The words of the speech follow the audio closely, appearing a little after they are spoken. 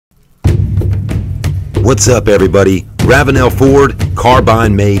What's up, everybody? Ravenel Ford,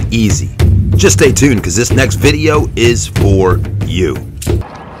 carbine made easy. Just stay tuned because this next video is for you.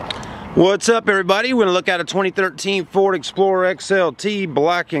 What's up, everybody? We're going to look at a 2013 Ford Explorer XLT,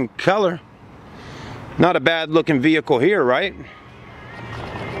 black in color. Not a bad looking vehicle here, right?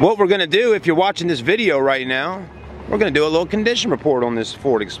 What we're going to do, if you're watching this video right now, we're going to do a little condition report on this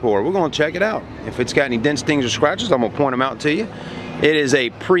Ford Explorer. We're going to check it out. If it's got any dents, dings, or scratches, I'm going to point them out to you. It is a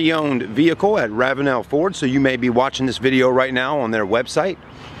pre-owned vehicle at Ravenel Ford, so you may be watching this video right now on their website.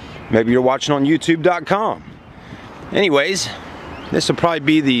 Maybe you're watching on YouTube.com. Anyways, this will probably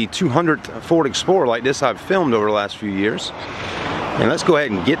be the 200th Ford Explorer like this I've filmed over the last few years. And let's go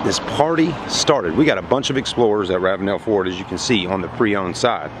ahead and get this party started. We got a bunch of Explorers at Ravenel Ford, as you can see on the pre-owned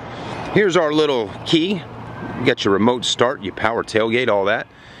side. Here's our little key. You got your remote start, your power tailgate, all that.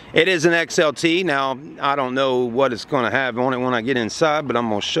 It is an XLT. Now, I don't know what it's going to have on it when I get inside, but I'm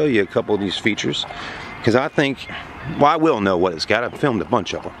going to show you a couple of these features because I think, well, I will know what it's got. I've filmed a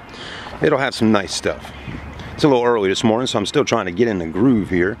bunch of them. It'll have some nice stuff. It's a little early this morning, so I'm still trying to get in the groove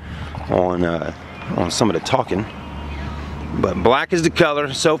here on some of the talking. But black is the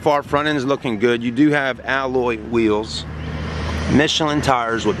color. So far, front end is looking good. You do have alloy wheels, Michelin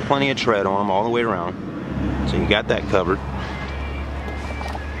tires with plenty of tread on them all the way around. So you got that covered.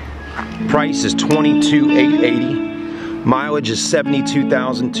 Price is $22,880. Mileage is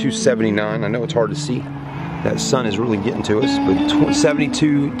 72,279. I know it's hard to see. That sun is really getting to us, but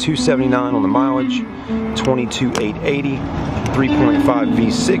 72,279 on the mileage, 22,880, 3.5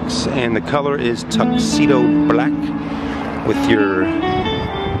 V6, and the color is tuxedo black with your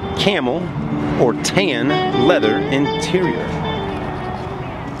camel or tan leather interior.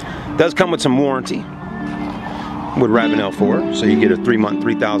 Does come with some warranty with Ravenel Ford, so you get a 3-month,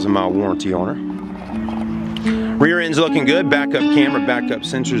 3,000-mile warranty on her. Rear end's looking good. Backup camera, backup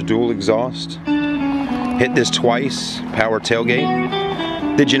sensors, dual exhaust. Hit this twice. Power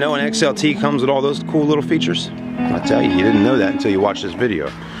tailgate. Did you know an XLT comes with all those cool little features? I tell you, you didn't know that until you watched this video.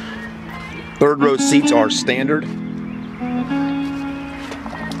 Third row seats are standard.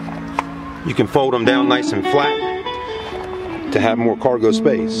 You can fold them down nice and flat to have more cargo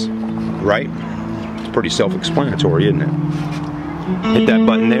space, right? Pretty self-explanatory, isn't it? Hit that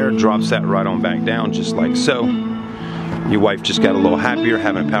button there, drops that right on back down, just like so. Your wife just got a little happier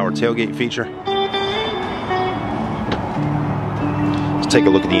having a power tailgate feature. Let's take a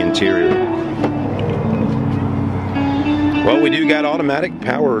look at the interior. Well, we do got automatic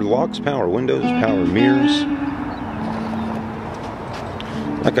power locks, power windows, power mirrors.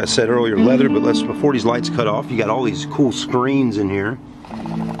 Like I said earlier, leather, but before these lights cut off, you got all these cool screens in here.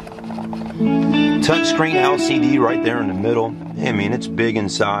 Touchscreen LCD right there in the middle. I mean, it's big in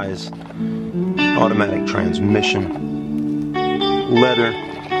size. Automatic transmission. Leather.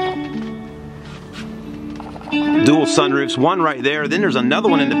 Dual sunroofs. One right there. Then there's another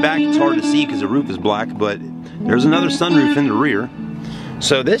one in the back. It's hard to see because the roof is black, but there's another sunroof in the rear.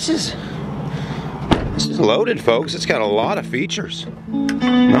 So this is loaded, folks. It's got a lot of features.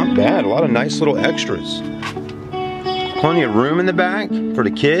 Not bad. A lot of nice little extras. Plenty of room in the back for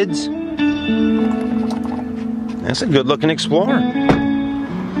the kids. That's a good looking Explorer.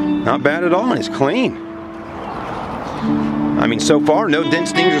 Not bad at all, and it's clean. I mean, so far, no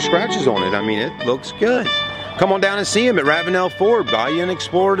dents, dings, or scratches on it. I mean, it looks good. Come on down and see him at Ravenel Ford. Buy you an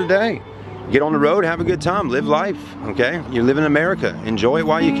Explorer today. Get on the road, have a good time, live life, okay? You live in America. Enjoy it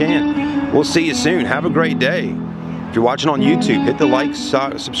while you can. We'll see you soon. Have a great day. If you're watching on YouTube, hit the like,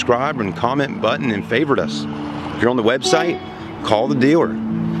 subscribe, and comment button and favorite us. If you're on the website, call the dealer.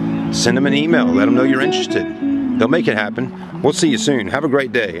 Send them an email. Let them know you're interested. They'll make it happen. We'll see you soon. Have a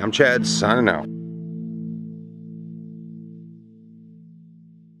great day. I'm Chad, signing out.